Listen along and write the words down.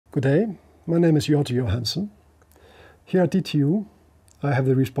Good day, my name is Hjörtur Jóhannsson. Here at DTU, I have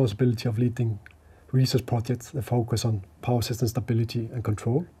the responsibility of leading research projects that focus on power system stability and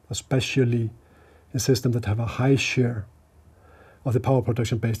control, especially in systems that have a high share of the power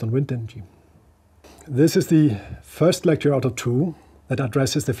production based on wind energy. This is the first lecture out of two that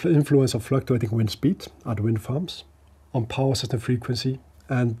addresses the influence of fluctuating wind speed at wind farms on power system frequency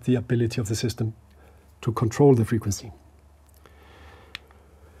and the ability of the system to control the frequency.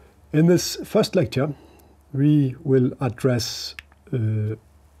 In this first lecture, we will address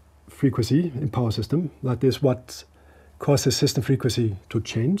frequency in power system. That is what causes system frequency to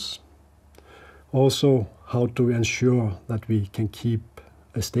change. Also, how to ensure that we can keep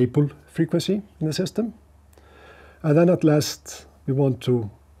a stable frequency in the system. And then at last, we want to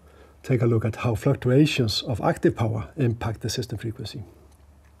take a look at how fluctuations of active power impact the system frequency.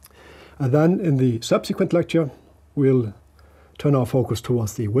 And then in the subsequent lecture, we'll turn our focus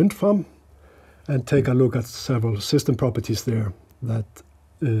towards the wind farm and take a look at several system properties there that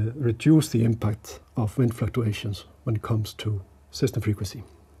reduce the impact of wind fluctuations when it comes to system frequency.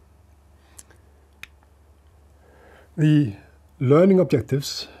 The learning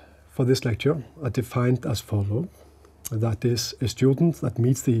objectives for this lecture are defined as follows. That is, a student that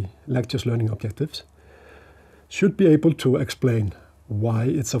meets the lecture's learning objectives should be able to explain why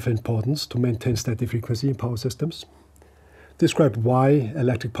it's of importance to maintain steady frequency in power systems, describe why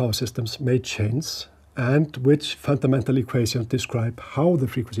electric power systems may change, and which fundamental equations describe how the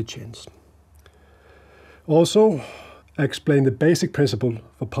frequency changes. Also, explain the basic principle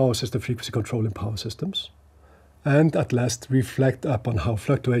for power system frequency control in power systems, and at last reflect upon how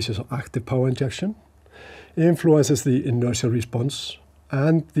fluctuations of active power injection influences the inertial response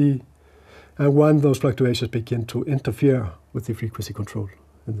and when those fluctuations begin to interfere with the frequency control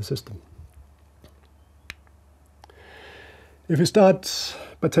in the system. If we start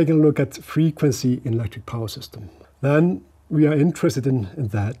by taking a look at frequency in electric power system, then we are interested in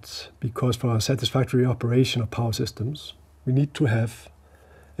that because for a satisfactory operation of power systems, we need to have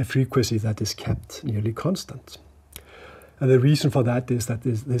a frequency that is kept nearly constant. And the reason for that is that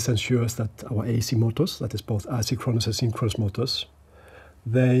this ensures that our AC motors, that is both asynchronous and synchronous motors,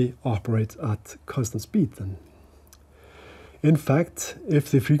 they operate at constant speed. And in fact,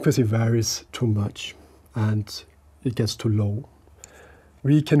 if the frequency varies too much and it gets too low,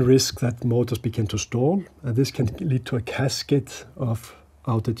 we can risk that motors begin to stall, and this can lead to a cascade of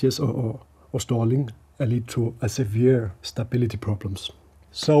outages or stalling and lead to a severe stability problems.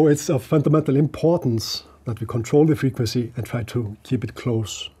 So it's of fundamental importance that we control the frequency and try to keep it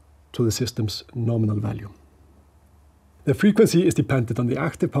close to the system's nominal value. The frequency is dependent on the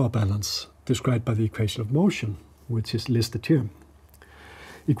active power balance described by the equation of motion, which is listed here.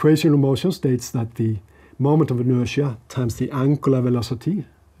 Equation of motion states that the moment of inertia times the angular velocity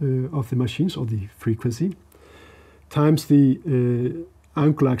of the machines, or the frequency, times the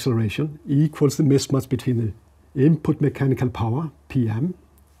angular acceleration equals the mismatch between the input mechanical power, PM,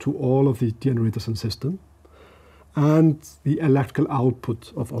 to all of the generators in the system, and the electrical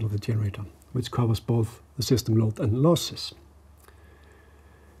output of all of the generator, which covers both the system load and losses.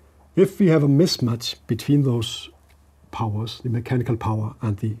 If we have a mismatch between those powers, the mechanical power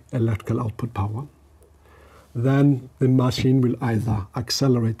and the electrical output power, then the machine will either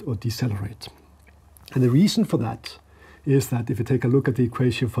accelerate or decelerate. And the reason for that is that if you take a look at the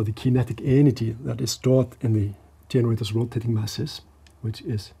equation for the kinetic energy that is stored in the generator's rotating masses, which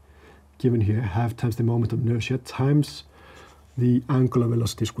is given here, half times the moment of inertia times the angular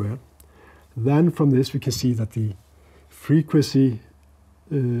velocity squared, then from this we can see that the frequency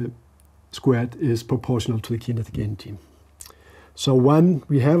squared is proportional to the kinetic energy. So when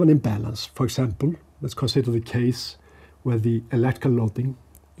we have an imbalance, for example, let's consider the case where the electrical loading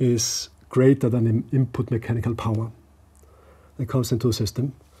is greater than the input mechanical power that comes into the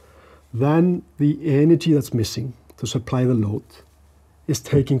system, then the energy that's missing to supply the load is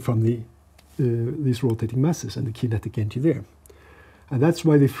taken from these rotating masses and the kinetic energy there. And that's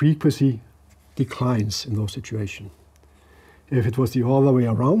why the frequency declines in those situations. If it was the other way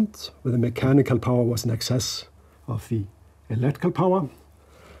around, where the mechanical power was in excess of the electrical power,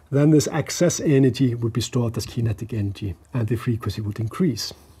 then this excess energy would be stored as kinetic energy and the frequency would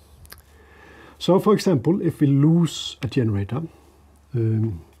increase. So for example, if we lose a generator,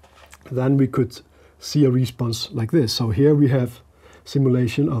 then we could see a response like this. So here we have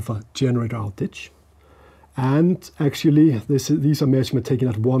simulation of a generator outage. And actually, these are measurements taken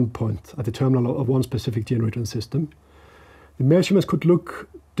at one point, at the terminal of one specific generator in the system. The measurements could look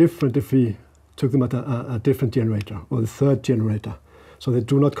different if we took them at a different generator or the third generator. So they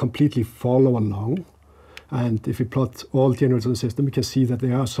do not completely follow along. And if we plot all generators in the system, we can see that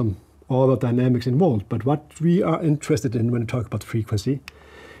there are some other dynamics involved. But what we are interested in when we talk about frequency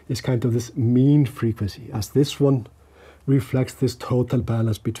is kind of this mean frequency, as this one reflects this total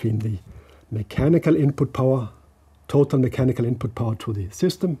balance between the mechanical input power, total mechanical input power to the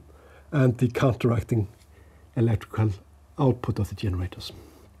system, and the counteracting electrical output of the generators.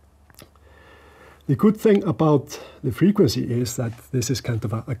 The good thing about the frequency is that this is kind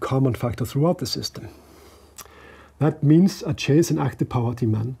of a common factor throughout the system. That means a change in active power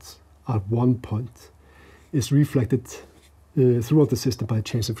demand at one point is reflected throughout the system by a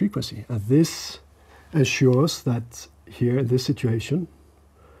change in frequency. And this ensures that here in this situation,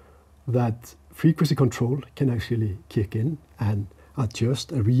 that frequency control can actually kick in and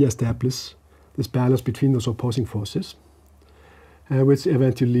adjust and re-establish this balance between those opposing forces, which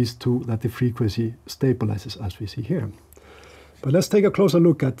eventually leads to that the frequency stabilizes, as we see here. But let's take a closer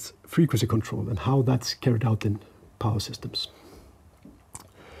look at frequency control and how that's carried out in power systems.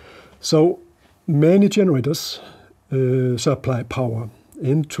 So many generators supply power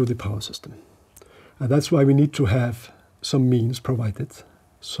into the power system. And that's why we need to have some means provided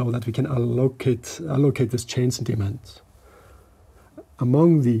so that we can allocate this change in demand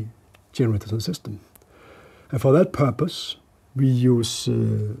among the generators in the system. And for that purpose, we use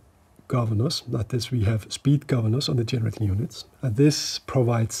governors. That is, we have speed governors on the generating units. And this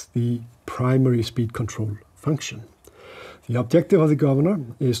provides the primary speed control function. The objective of the governor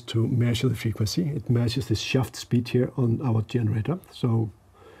is to measure the frequency. It measures the shaft speed here on our generator. So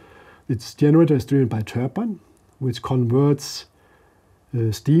its generator is driven by a turbine, which converts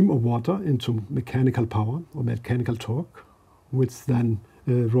steam or water into mechanical power or mechanical torque, which then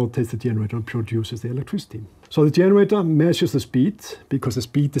rotates the generator and produces the electricity. So the generator measures the speed because the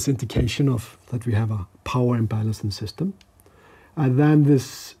speed is indication of that we have a power imbalance in the system. And then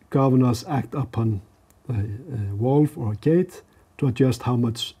these governors act upon a valve or a gate to adjust how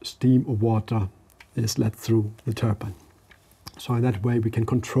much steam or water is let through the turbine. So in that way we can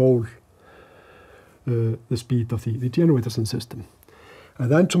control the speed of the generators in the system.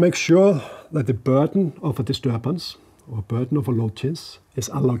 And then to make sure that the burden of a disturbance or burden of a load change is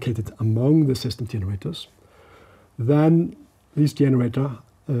allocated among the system generators, then these generators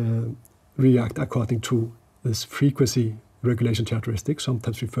react according to this frequency regulation characteristic,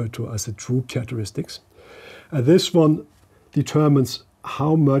 sometimes referred to as the droop characteristics. And this one determines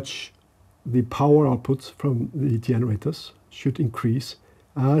how much the power output from the generators should increase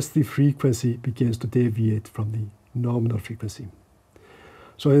as the frequency begins to deviate from the nominal frequency.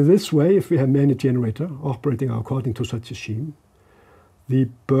 So in this way, if we have many generators operating according to such a scheme, the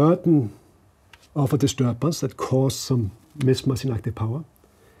burden of a disturbance that causes some mismatch in active power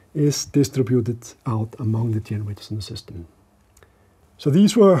is distributed out among the generators in the system. So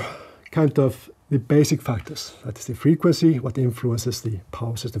these were kind of the basic factors. That is the frequency, what influences the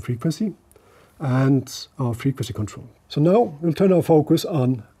power system frequency, and our frequency control. So now we'll turn our focus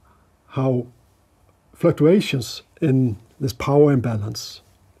on how fluctuations in this power imbalance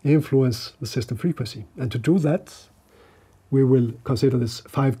influence the system frequency. And to do that, we will consider these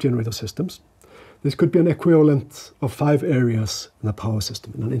 5 generator systems. This could be an equivalent of 5 areas in a power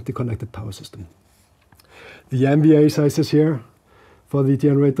system, in an interconnected power system. The MVA sizes here for the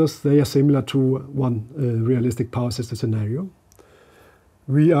generators, they are similar to one realistic power system scenario.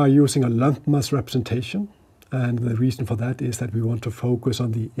 We are using a lump mass representation, and the reason for that is that we want to focus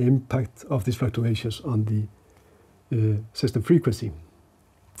on the impact of these fluctuations on the system frequency.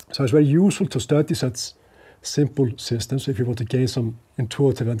 So it's very useful to study such simple systems if you want to gain some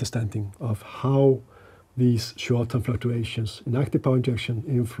intuitive understanding of how these short-term fluctuations in active power injection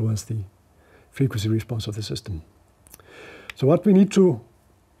influence the frequency response of the system. So what we need to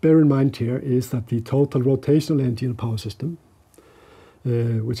bear in mind here is that the total rotational energy in a power system,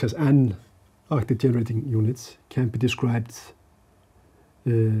 which has n active generating units, can be described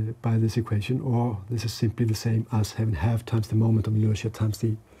by this equation, or this is simply the same as having half times the moment of inertia times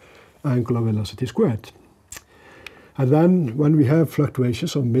the angular velocity squared. And then when we have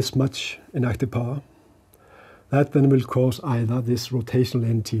fluctuations or mismatch in active power, that then will cause either this rotational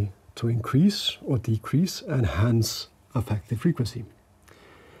energy to increase or decrease, and hence affect the frequency.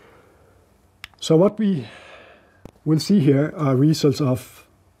 So what we will see here are results of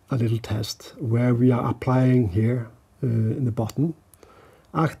a little test where we are applying here in the bottom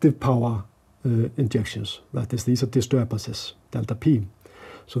active power injections. That is, these are disturbances, delta P.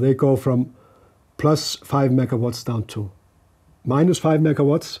 So they go from plus 5 megawatts down to minus 5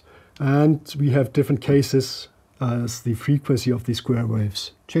 megawatts, and we have different cases as the frequency of these square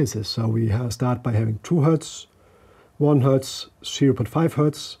waves changes. So we start by having 2 hertz, 1 hertz, 0.5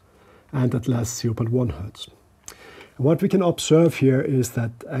 hertz, and at last 0.1 Hertz. And what we can observe here is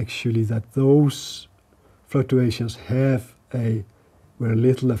that actually those fluctuations have a very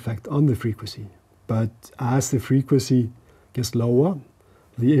little effect on the frequency. But as the frequency gets lower,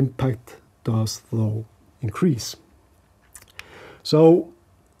 the impact does though increase. So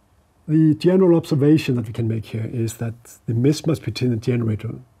the general observation that we can make here is that the mismatch between the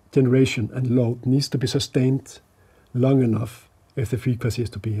generation and load needs to be sustained long enough if the frequency is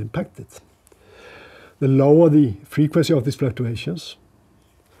to be impacted. The lower the frequency of these fluctuations,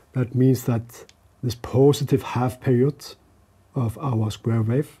 that means that this positive half period of our square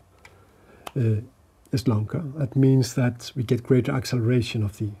wave is longer. That means that we get greater acceleration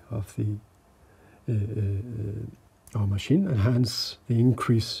of our machine, and hence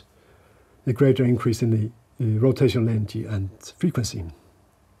the greater increase in the rotational energy and frequency.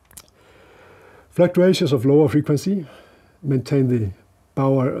 Fluctuations of lower frequency maintain the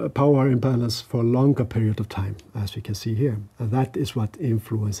power imbalance for a longer period of time, as we can see here. And that is what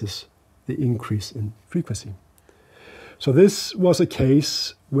influences the increase in frequency. So this was a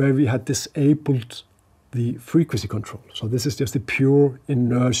case where we had disabled the frequency control. So this is just a pure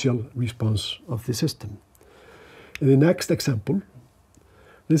inertial response of the system. In the next example,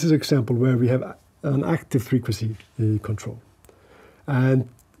 this is an example where we have an active frequency control. And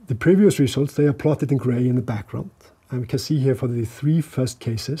the previous results, they are plotted in gray in the background. And we can see here for the 3 first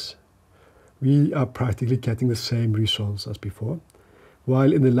cases, we are practically getting the same results as before.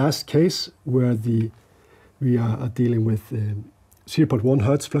 While in the last case, where we are dealing with 0.1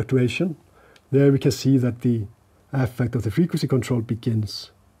 Hertz fluctuation, there we can see that the effect of the frequency control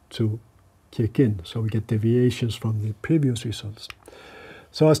begins to kick in. So we get deviations from the previous results.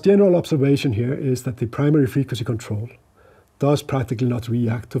 So as general observation here is that the primary frequency control does practically not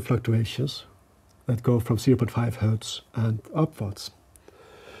react to fluctuations that go from 0.5 Hertz and upwards.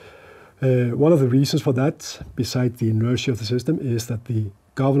 One of the reasons for that, besides the inertia of the system, is that the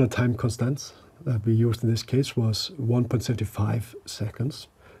governor time constant that we used in this case was 1.75 seconds.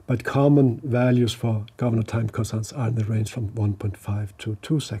 But common values for governor time constants are in the range from 1.5 to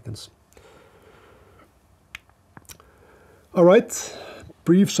 2 seconds. All right,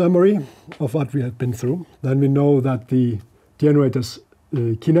 brief summary of what we have been through. Then we know that the generator's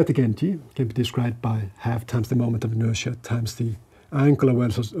kinetic energy can be described by half times the moment of inertia times the angular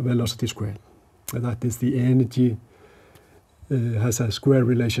velocity squared. And that is, the energy has a square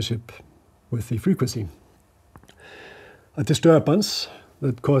relationship with the frequency. A disturbance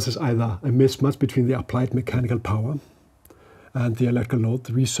that causes either a mismatch between the applied mechanical power and the electrical load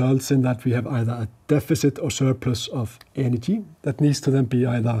results in that we have either a deficit or surplus of energy that needs to then be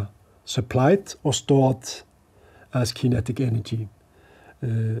either supplied or stored as kinetic energy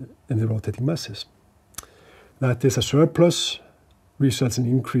in the rotating masses. That is, a surplus results in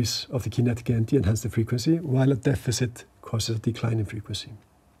increase of the kinetic energy and hence the frequency, while a deficit causes a decline in frequency.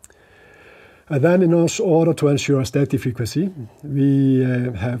 And then in order to ensure a steady frequency, we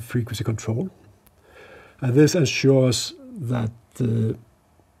have frequency control. And this ensures that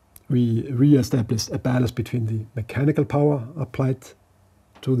we re-establish a balance between the mechanical power applied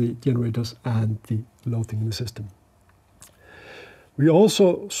to the generators and the loading in the system. We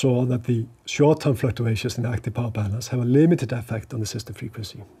also saw that the short-term fluctuations in the active power balance have a limited effect on the system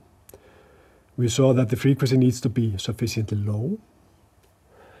frequency. We saw that the frequency needs to be sufficiently low,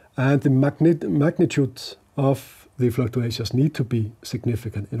 and the magnitude of the fluctuations need to be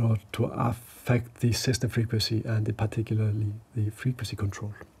significant in order to affect the system frequency and particularly the frequency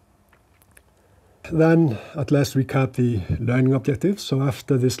control. Then, at last, recap the learning objectives. So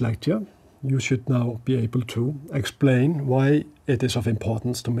after this lecture, you should now be able to explain why it is of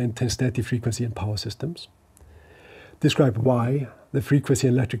importance to maintain steady frequency in power systems, describe why the frequency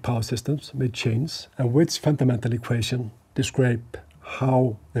in electric power systems may change, and which fundamental equation describe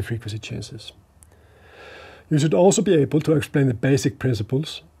how the frequency changes. You should also be able to explain the basic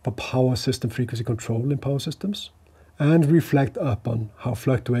principles for power system frequency control in power systems, and reflect upon how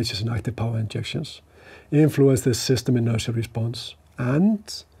fluctuations in active power injections influence the system inertial response,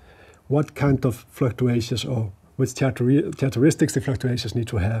 and what kind of fluctuations or which characteristics the fluctuations need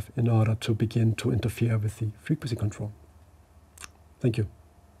to have in order to begin to interfere with the frequency control. Thank you.